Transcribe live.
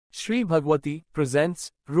Shri Bhagwati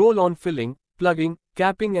presents roll-on filling, plugging,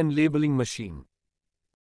 capping and labeling machine.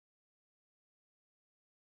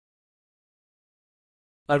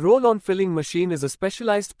 A roll-on filling machine is a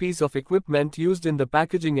specialized piece of equipment used in the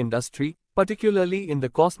packaging industry, particularly in the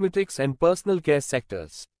cosmetics and personal care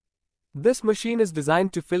sectors. This machine is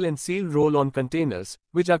designed to fill and seal roll-on containers,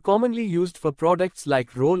 which are commonly used for products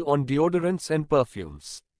like roll-on deodorants and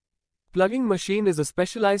perfumes. Plugging machine is a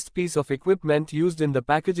specialized piece of equipment used in the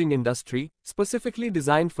packaging industry, specifically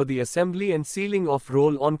designed for the assembly and sealing of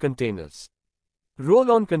roll-on containers.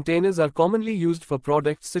 Roll-on containers are commonly used for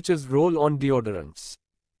products such as roll-on deodorants,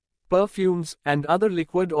 perfumes, and other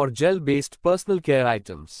liquid or gel-based personal care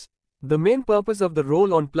items. The main purpose of the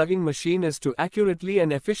roll-on plugging machine is to accurately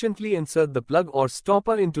and efficiently insert the plug or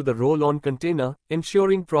stopper into the roll-on container,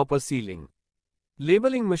 ensuring proper sealing.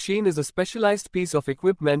 Labeling machine is a specialized piece of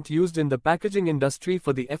equipment used in the packaging industry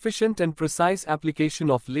for the efficient and precise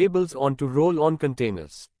application of labels onto roll-on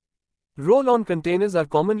containers. Roll-on containers are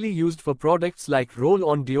commonly used for products like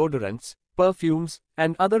roll-on deodorants, perfumes,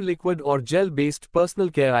 and other liquid or gel-based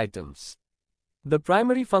personal care items. The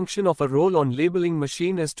primary function of a roll-on labeling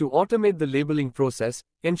machine is to automate the labeling process,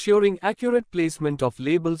 ensuring accurate placement of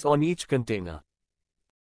labels on each container.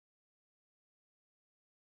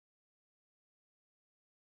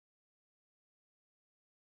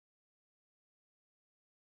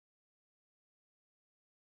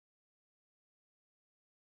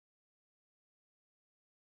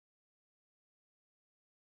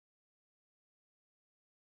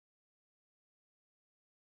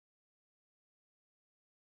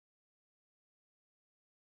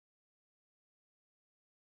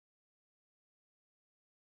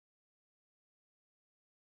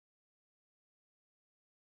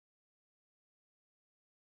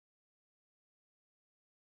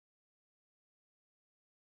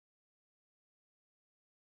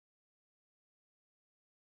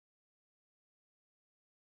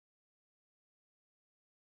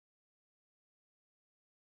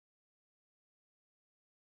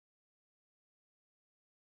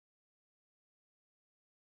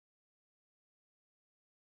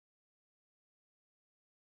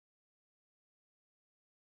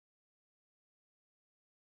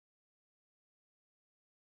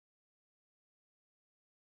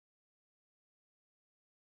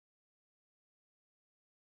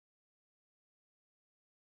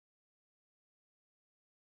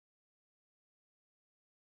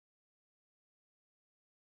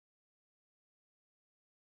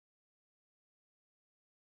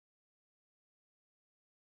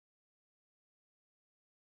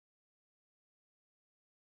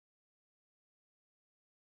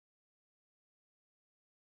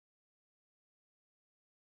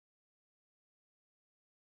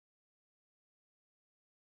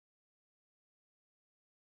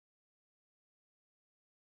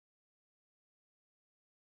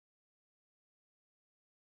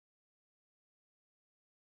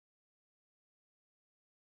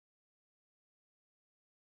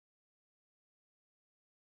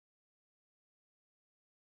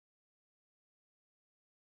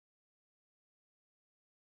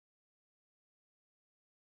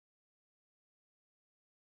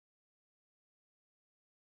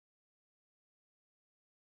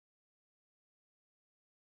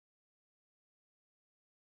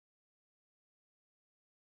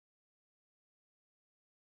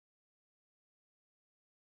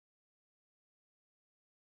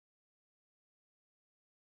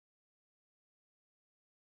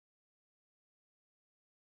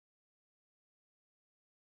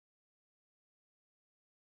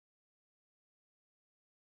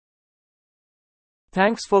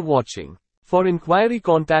 Thanks for watching. For inquiry,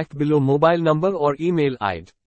 contact below mobile number or email ID.